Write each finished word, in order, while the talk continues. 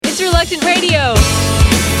Reluctant Radio.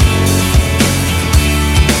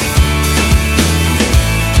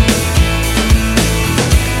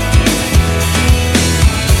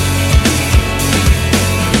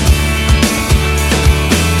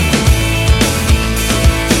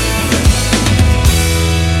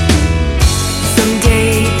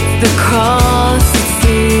 Someday the cross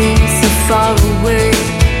seems so far away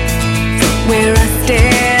from where I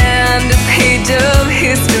stand, a page of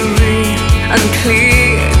history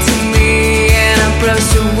unclear to me, and I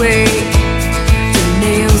brush away the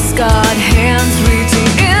nail-scarred hands reaching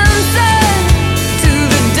inside to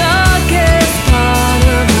the darkest part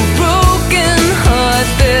of my broken heart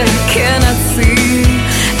that I cannot see.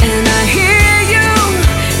 And I hear you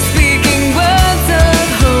speaking words of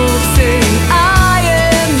hope, saying I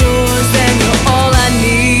am yours and you're all I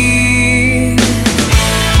need.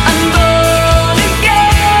 I'm born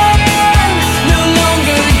again, no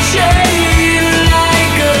longer chained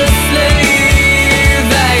like a slave.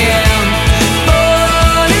 I am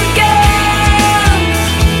born again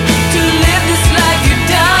to live this life you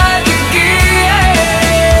died to give.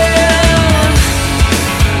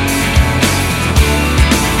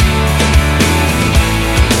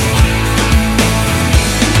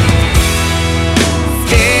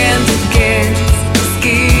 Stand against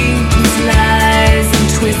schemes, lies, and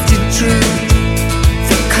twisted truth.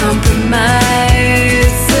 The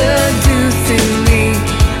compromise seducing me,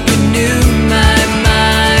 renew my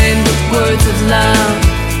mind with words of love.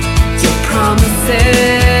 Your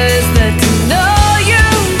promises that to know you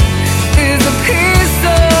is a peace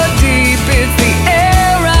so deep. It's the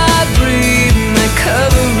air I breathe, my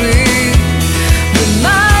covering.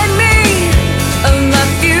 Remind me of my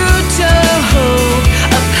future hope,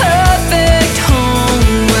 a perfect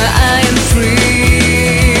home where I am free.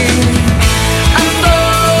 I'm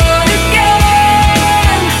born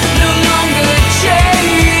again, no longer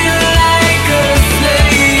chained like a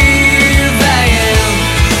slave. I am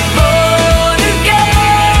born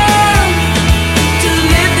again to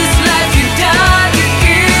live this life you died to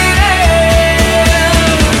give.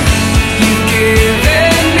 You've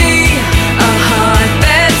given me a heart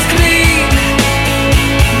that's clean.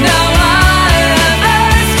 Now I have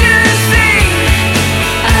eyes to see.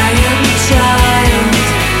 I am a child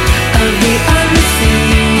of the unseen.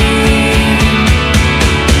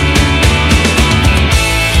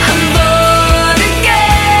 I'm born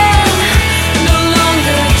again, no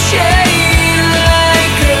longer chained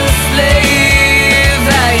like a slave.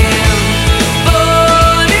 I am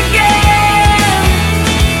born again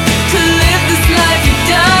to live this life you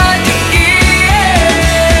died to give.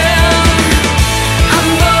 I'm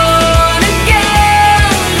born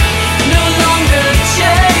again, no longer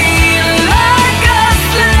chained like a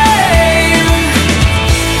slave.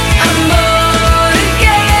 I'm born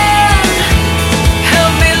again,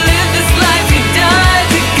 help me live this life you died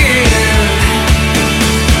to give.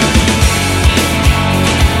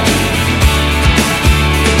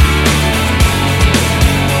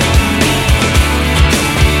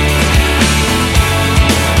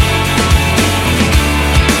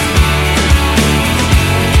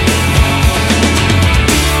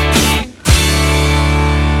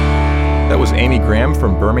 That was Amy Graham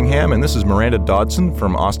from Birmingham, and this is Miranda Dodson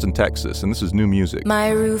from Austin, Texas, and this is new music.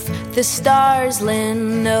 My roof, the stars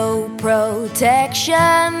lend no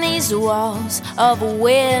protection. These walls of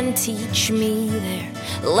wind teach me their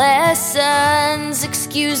lessons.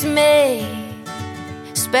 Excuse me,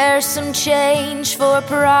 spare some change for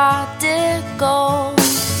practical.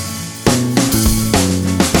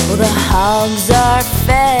 Well, the hogs are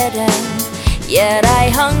fed and yet I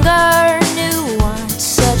hunger. New wants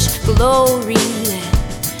such glory that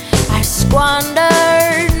I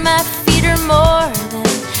squandered. My feet are more than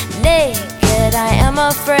naked. I am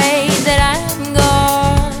afraid that I'm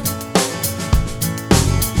gone.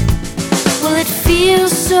 Well, it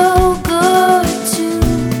feels so good to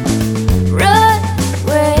run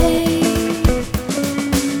away.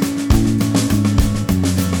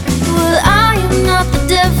 Well, I am not the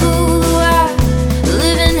devil. I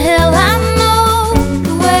live in hell. I'm moved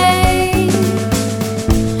away,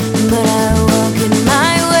 but I walk in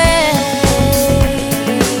my way.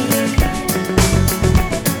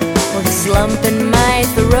 Well, this lump in my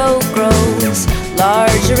throat grows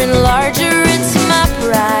larger and larger. It's my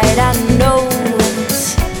pride. I know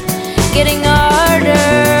it's getting harder.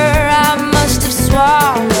 I must have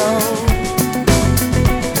swallowed.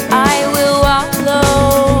 I will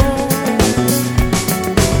wallow.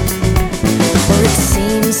 For it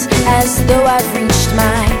seems as though I've reached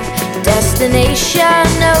my destination.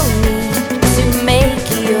 No need to make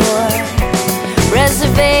your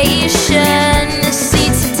reservation. The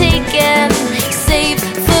seats taken, save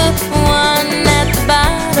the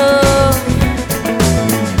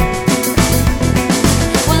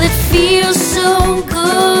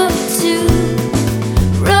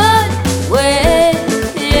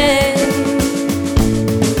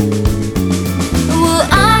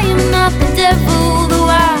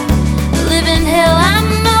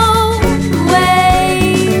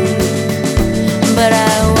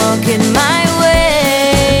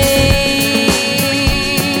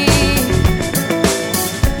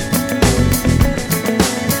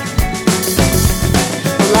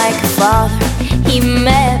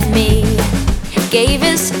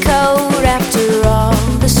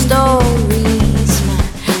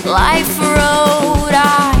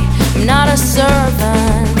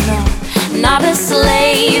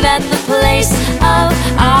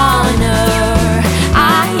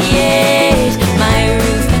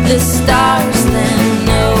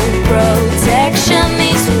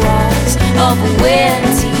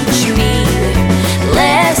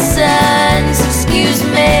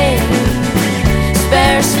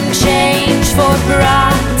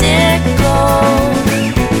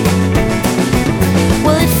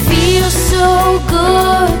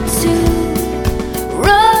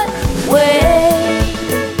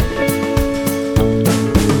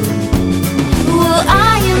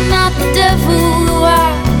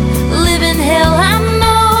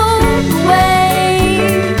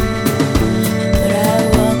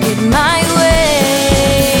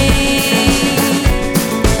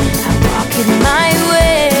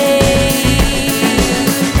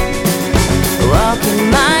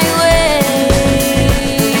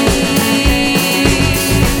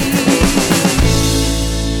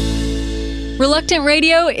Reluctant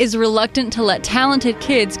Radio is reluctant to let talented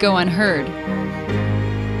kids go unheard.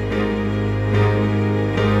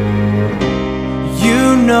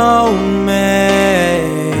 You know me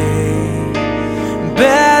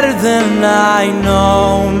better than I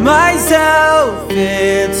know myself,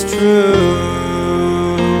 it's true.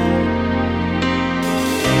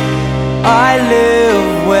 I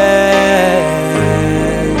live with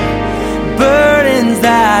burdens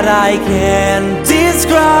that I can't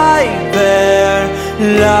describe. They're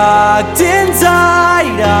locked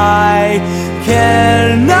inside, I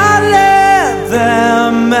cannot let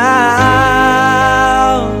them out.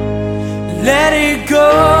 Let it go.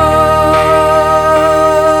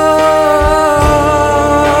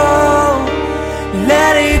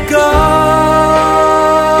 Let it go.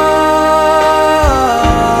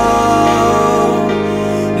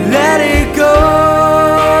 Let it go.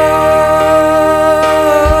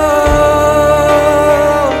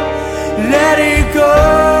 Let it go.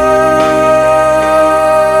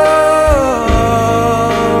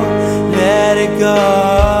 Let it go.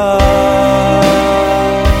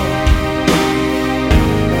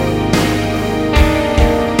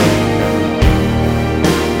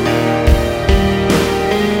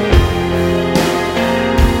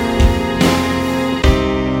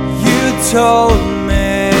 Told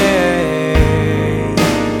me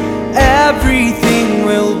everything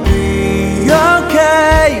will be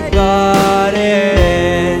okay, but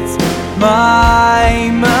it's my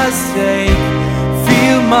mistake.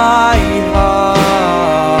 Feel my heart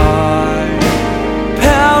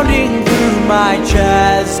pounding through my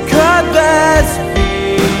chest. Could this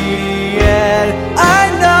be it? I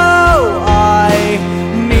know I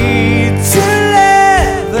need to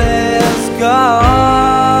let this go.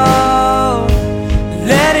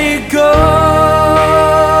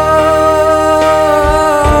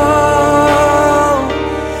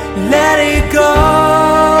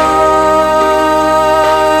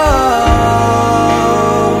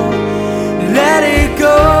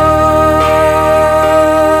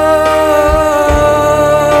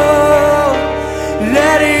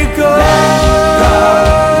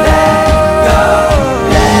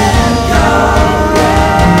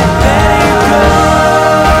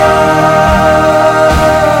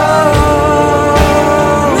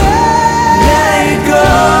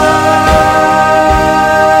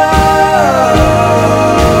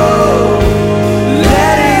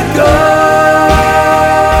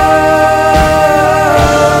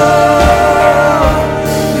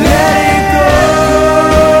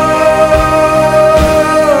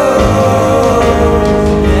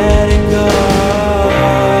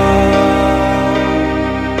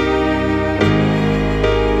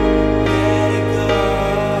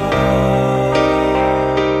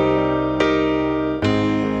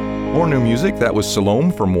 That was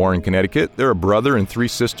Salome from Warren, Connecticut. They're a brother and 3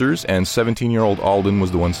 sisters, and 17-year-old Alden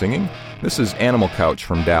was the one singing. This is Animal Couch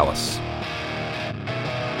from Dallas.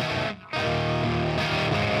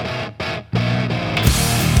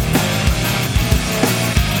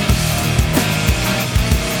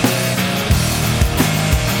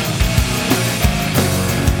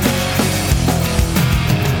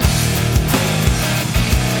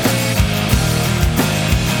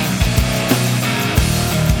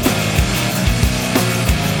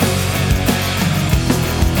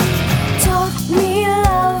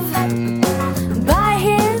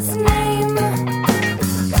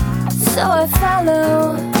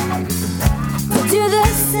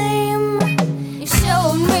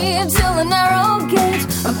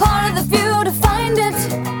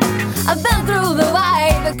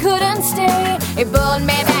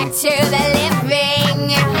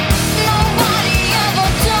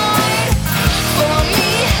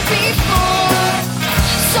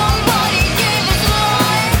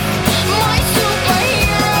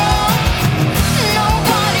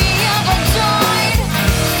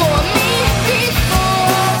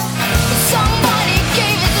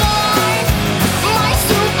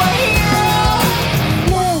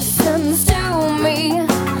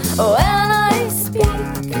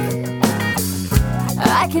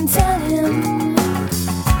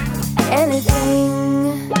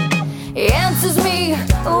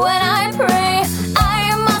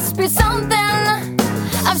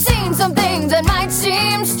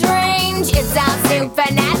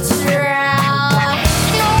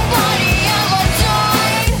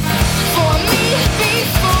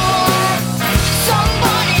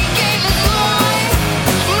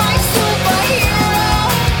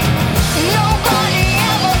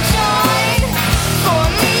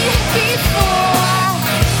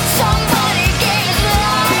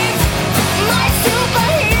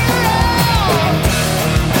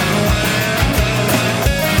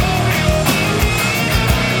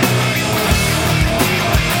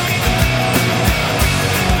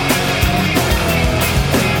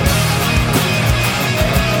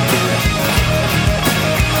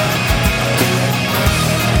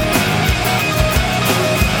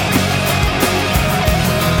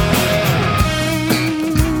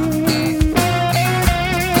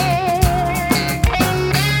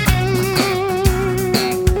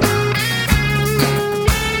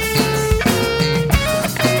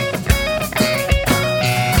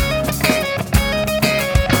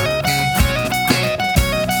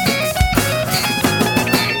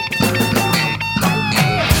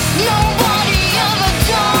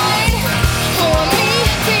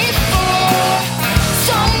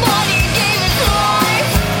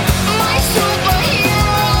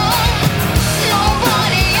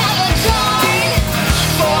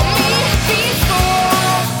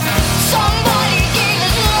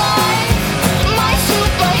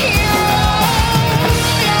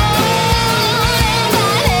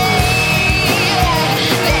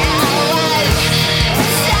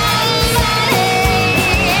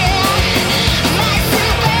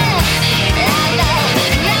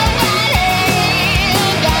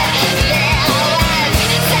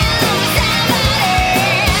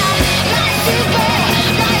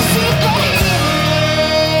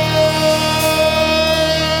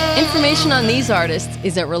 information on these artists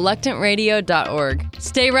is at reluctantradio.org.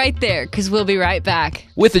 Stay right there, because we'll be right back.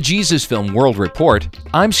 With the Jesus Film World Report,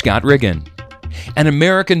 I'm Scott Riggin. An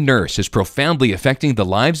American nurse is profoundly affecting the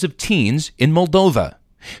lives of teens in Moldova.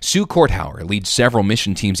 Sue Korthauer leads several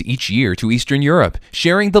mission teams each year to Eastern Europe,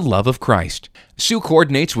 sharing the love of Christ. Sue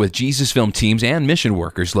coordinates with Jesus Film teams and mission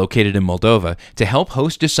workers located in Moldova to help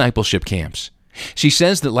host discipleship camps. She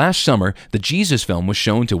says that last summer, the Jesus Film was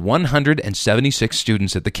shown to 176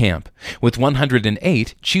 students at the camp, with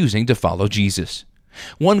 108 choosing to follow Jesus.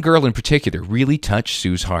 One girl in particular really touched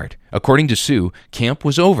Sue's heart. According to Sue, camp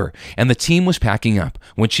was over, and the team was packing up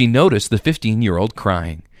when she noticed the 15-year-old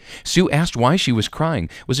crying. Sue asked why she was crying.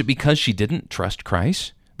 Was it because she didn't trust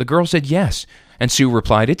Christ? The girl said yes, and Sue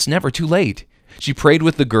replied, "It's never too late." She prayed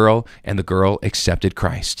with the girl, and the girl accepted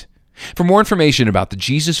Christ. For more information about the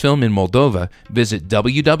Jesus Film in Moldova, visit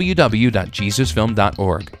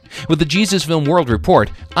www.jesusfilm.org. With the Jesus Film World Report,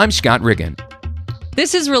 I'm Scott Riggin.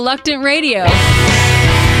 This is Reluctant Radio.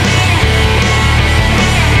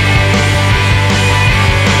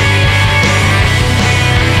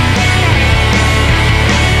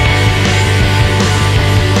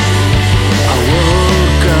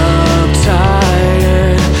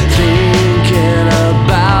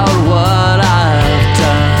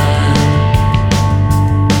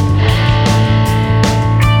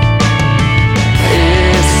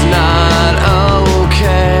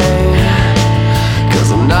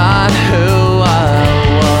 Not who I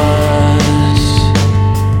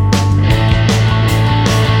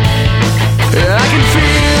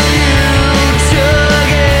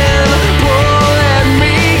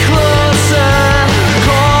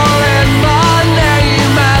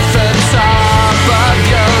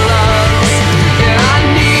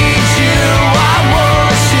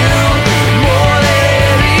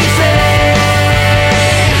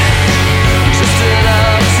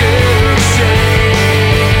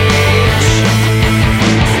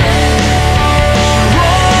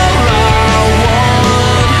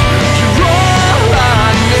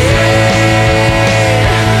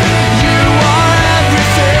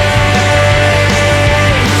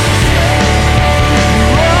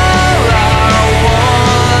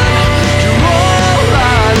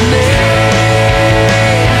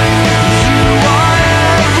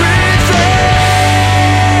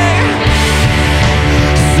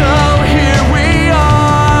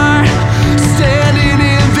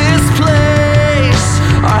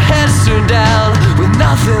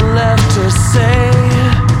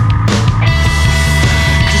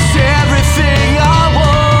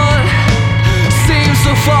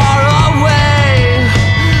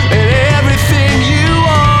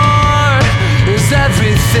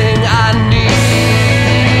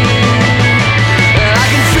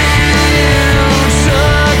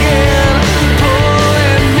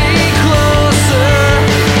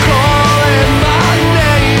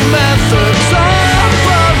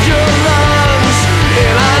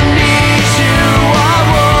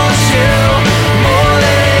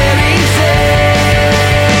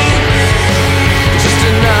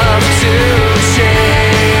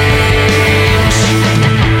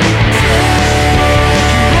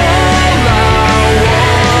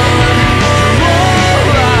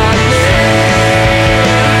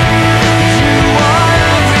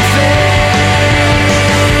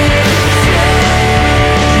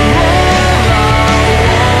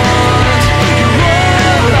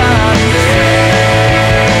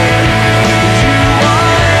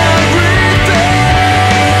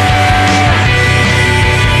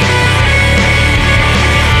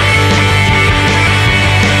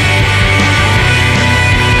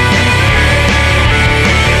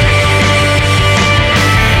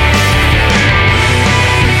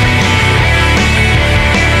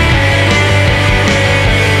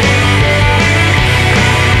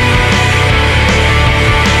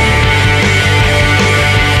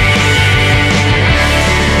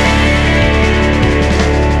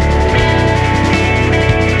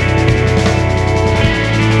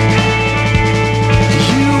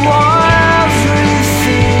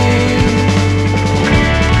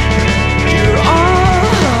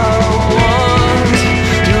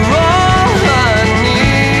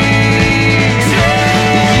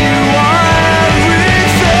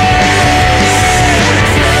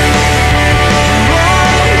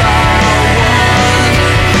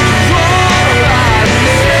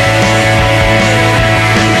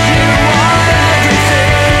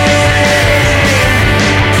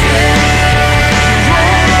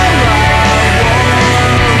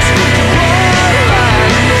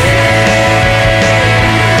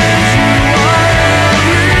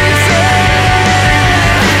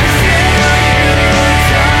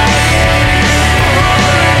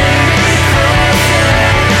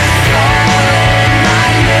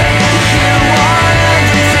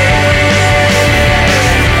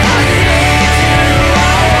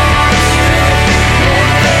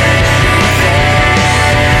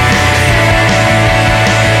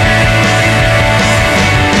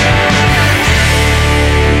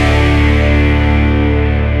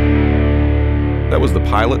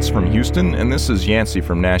Pilots from Houston, and this is Yancey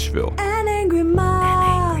from Nashville. An angry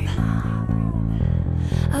mob,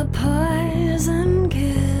 a poison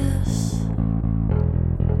kiss,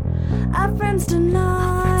 a friend's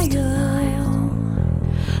denial,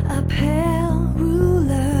 a pale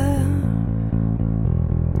ruler,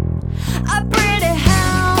 a pretty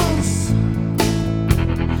house,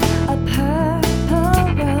 a purple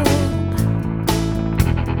robe,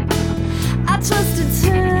 a twisted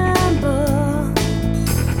temple,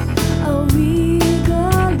 a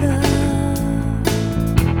regal love.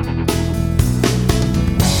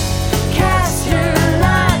 Cast your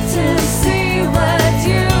light to see what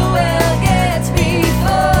you will get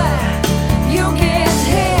before you get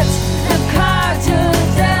hit. The card you're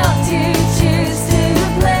dealt, you choose to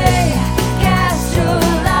play. Cast your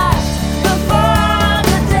light before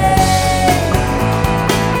the day.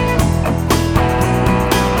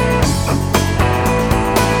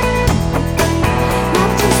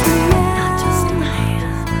 Not just a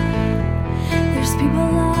man, there's people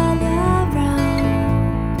all around,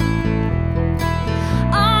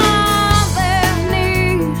 on their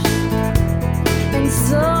knees,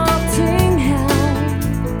 insulting hell.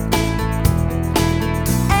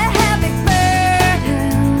 A heavy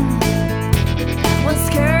burden was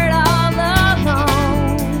carried all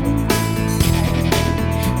alone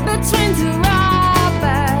between two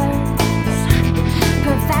robbers.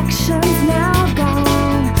 Perfection's now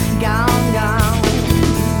gone, gone, gone.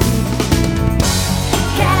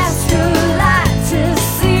 Cast your light to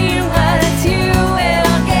see what you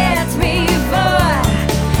will get before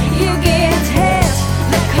you get hit.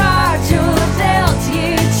 The card you're dealt, you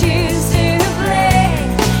choose to play.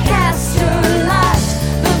 Cast your light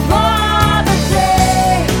before the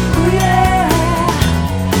day. Ooh yeah,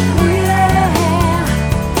 ooh yeah,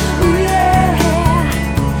 ooh yeah,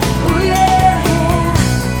 ooh yeah,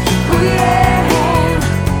 ooh yeah,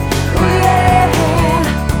 ooh yeah,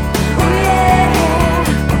 ooh yeah.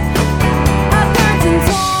 A curtain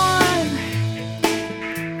torn,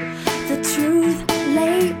 the truth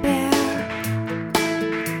laid bare.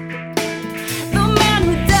 The man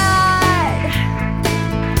who died,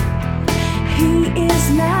 he is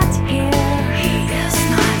not here. He is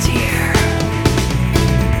not here.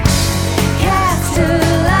 Cast a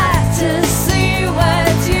light to see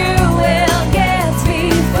what you will get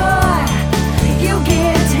before you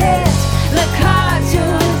get hit. The card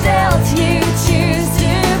you're dealt, you choose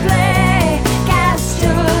to play. Cast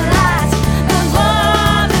your light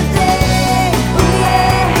before the day. Ooh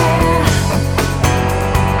yeah,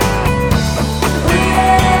 ooh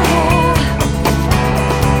yeah, ooh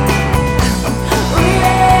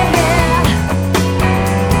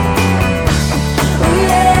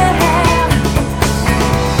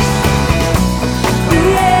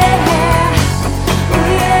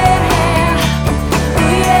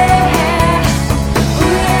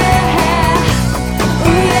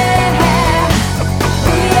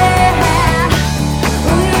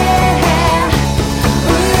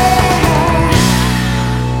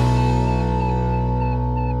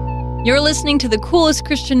You're listening to the coolest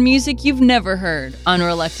Christian music you've never heard on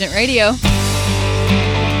Reluctant Radio.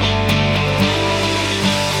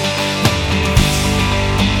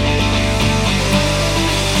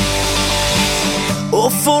 Oh,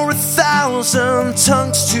 for 1,000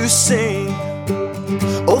 tongues to sing.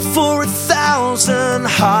 Oh, for 1,000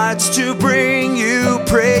 hearts to bring you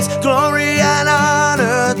praise, glory and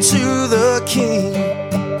honor to the King.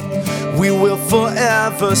 We will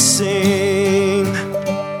forever sing.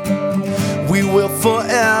 We will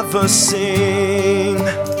forever sing.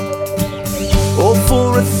 Oh,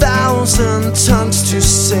 for 1,000 tongues to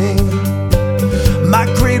sing my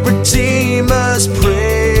great Redeemer's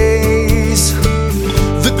praise,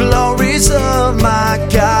 the glories of my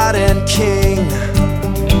God and King,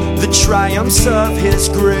 the triumphs of His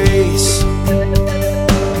grace.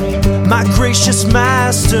 My gracious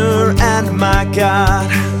Master and my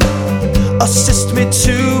God, assist me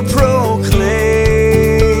to proclaim,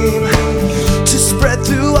 to spread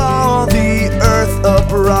through all the earth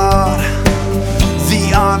abroad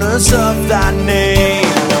the honors of Thy name.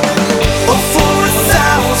 Oh, for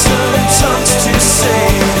 1,000 tongues to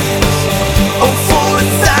sing. Oh, for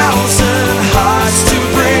 1,000 hearts to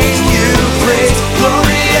bring you praise,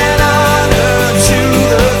 glory and honor to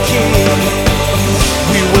the King.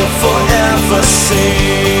 We will forever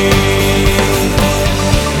sing.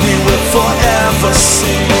 We will forever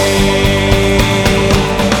sing.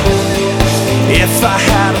 If I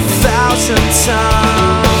had 1,000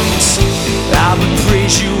 tongues, I would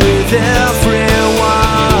praise you with everyone.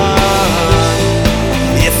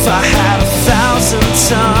 If I had 1,000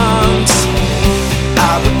 tongues,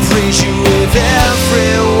 I would praise you with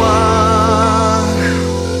everyone.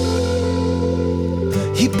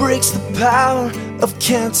 takes the power of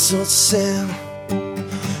canceled sin.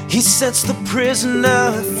 He sets the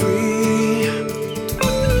prisoner free.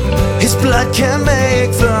 His blood can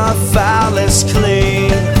make the foulest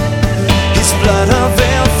clean. His blood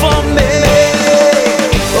availed for me.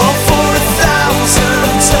 Oh, for 1,000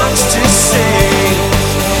 tongues to sing.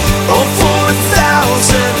 Oh, for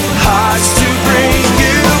 1,000 hearts to bring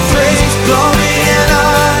you praise, glory and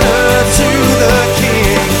honor to the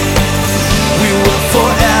King. We will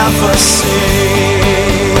forever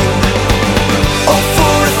sing. Oh,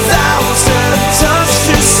 for 1,000 tongues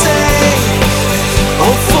to sing.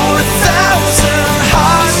 Oh, for 1,000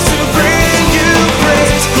 hearts to bring you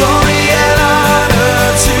praise, glory and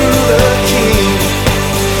honor to the King.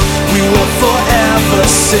 We will forever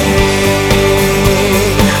sing.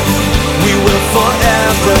 We will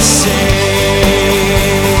forever sing.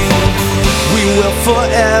 We will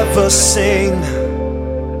forever sing.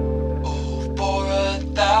 Oh, for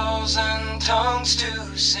 1,000 tongues to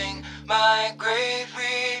sing my great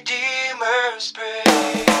Redeemer's praise.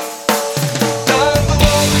 The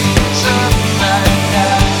glories of my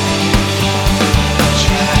God, the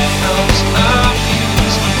triumphs of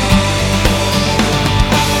His grace.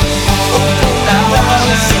 For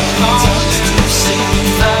 1,000 tongues to sing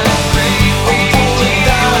my great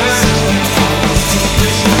Redeemer's praise.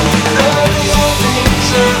 The glories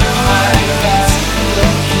of my God,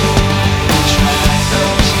 the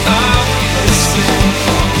triumphs of His grace.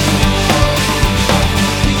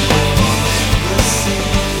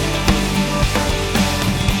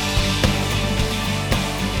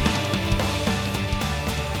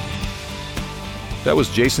 That was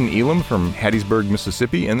Jason Elam from Hattiesburg,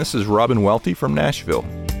 Mississippi, and this is Robin Welty from Nashville.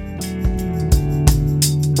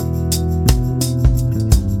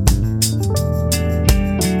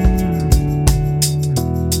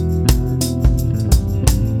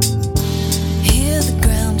 Here the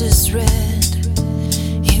ground is red,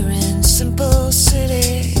 here in Simple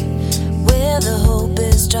City, where the hope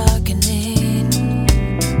is darkening,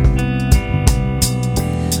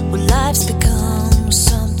 where life's become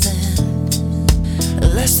something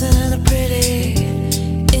less than a pretty,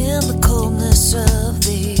 in the coldness of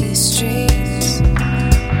these streets.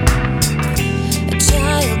 A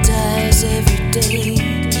child dies every day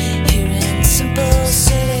here in Simple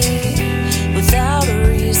City, without a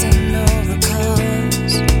reason or a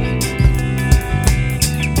cause.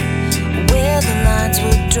 Where the lines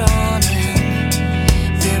were drawn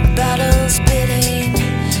and their battle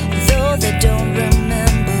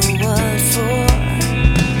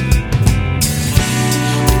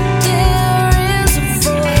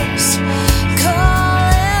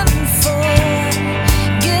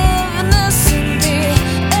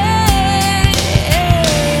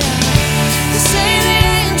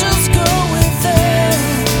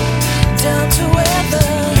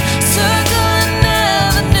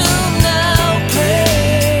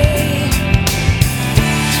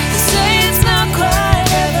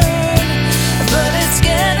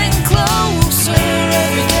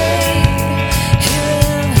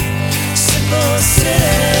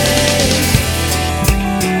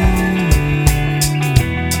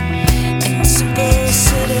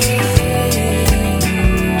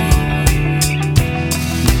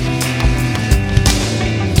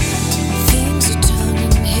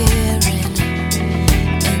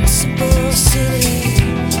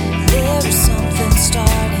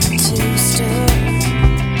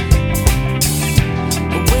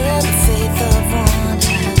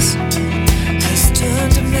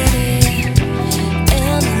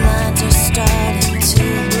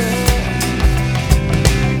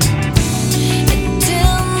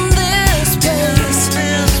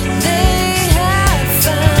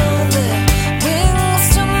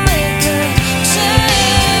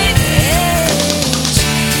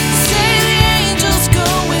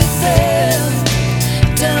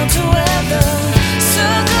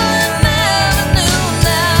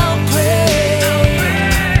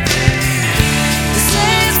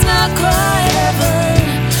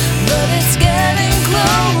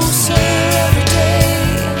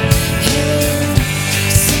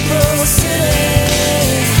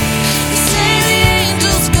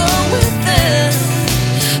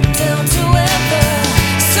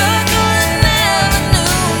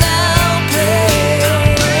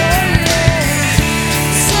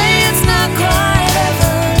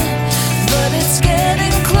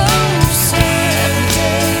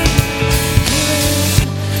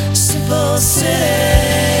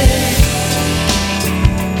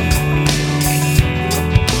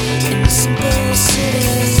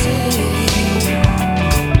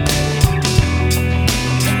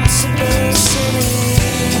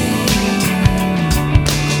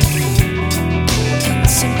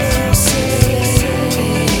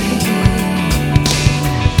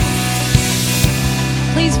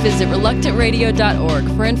visit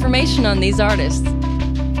reluctantradio.org for information on these artists.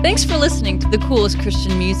 Thanks for listening to the coolest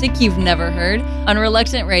Christian music you've never heard on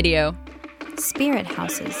Reluctant Radio. Spirit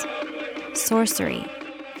houses, sorcery.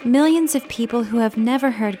 Millions of people who have never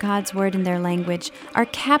heard God's word in their language are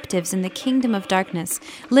captives in the kingdom of darkness,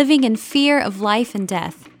 living in fear of life and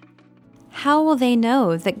death. How will they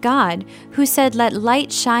know that God, who said, "Let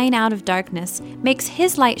light shine out of darkness," makes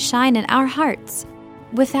His light shine in our hearts?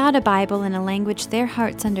 Without a Bible in a language their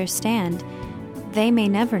hearts understand, they may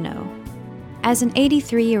never know. As an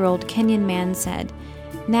 83-year-old Kenyan man said,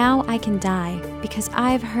 "Now I can die because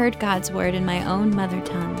I've heard God's word in my own mother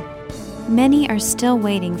tongue." Many are still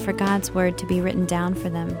waiting for God's word to be written down for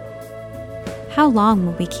them. How long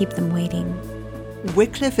will we keep them waiting?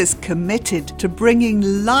 Wycliffe is committed to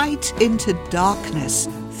bringing light into darkness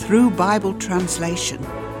through Bible translation.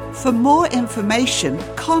 For more information,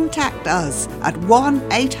 contact us at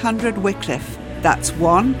 1-800-WYCLIFFE. That's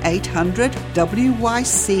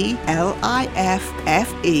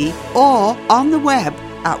 1-800-WYCLIFFE or on the web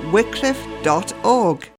at wycliffe.org.